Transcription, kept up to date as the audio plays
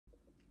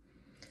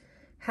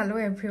Hello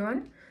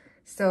everyone.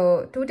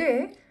 So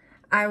today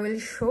I will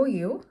show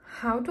you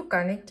how to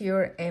connect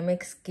your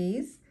MX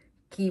Keys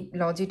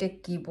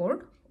Logitech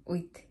keyboard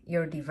with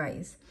your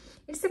device.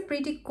 It's a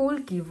pretty cool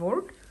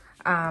keyboard.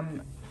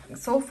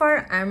 So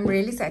far I'm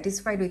really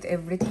satisfied with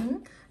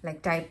everything,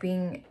 like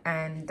typing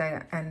and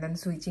then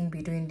switching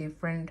between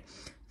different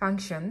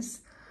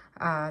functions,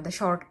 the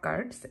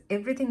shortcuts.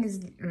 Everything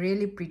is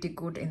really pretty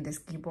good in this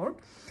keyboard.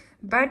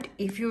 But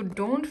if you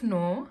don't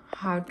know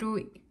how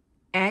to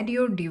add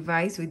your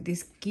device with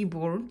this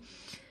keyboard,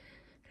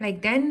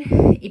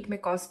 then it may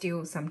cost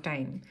you some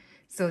time.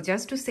 So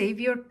just to save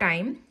your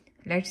time,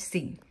 let's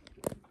see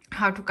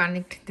how to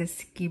connect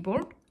this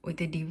keyboard with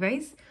a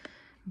device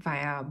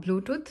via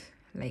Bluetooth,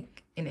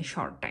 like in a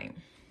short time.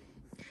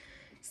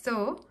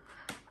 So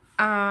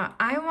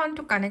I want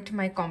to connect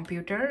my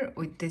computer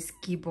with this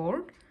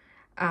keyboard.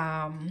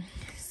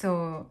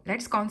 So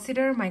let's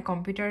consider my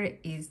computer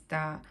is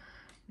the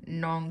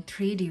Nong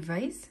 3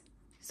 device.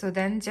 So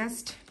then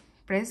just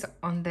press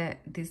on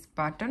this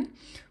button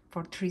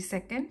for 3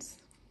 seconds.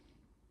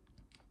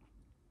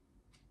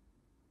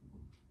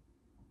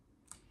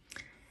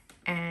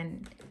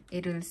 And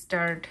it will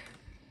start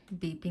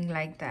beeping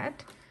like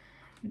that.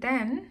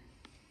 Then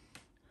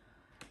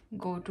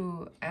go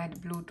to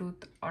add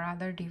Bluetooth or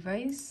other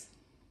device.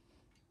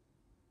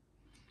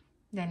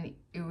 Then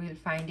you will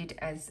find it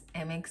as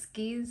MX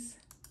Keys.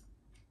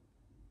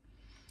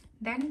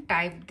 Then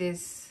type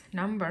this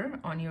number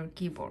on your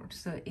keyboard.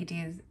 So it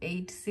is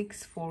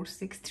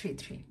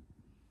 864633.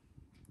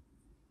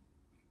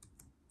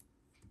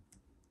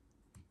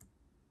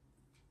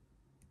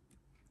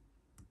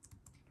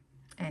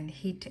 And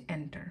hit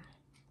enter.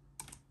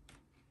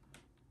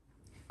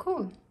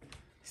 Cool.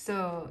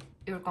 So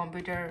your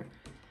computer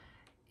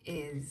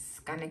is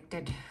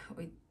connected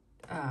with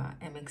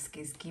MX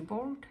Keys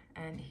keyboard,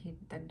 and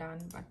hit the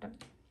done button.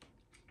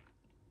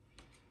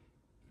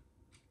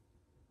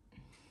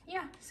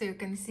 Yeah, so you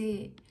can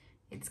see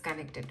it's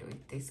connected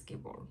with this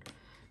keyboard.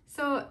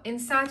 So in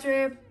such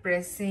a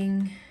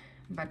pressing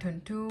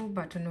button 2,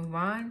 button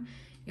 1,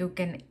 you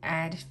can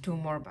add 2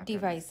 more buttons.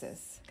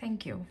 Devices.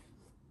 Thank you.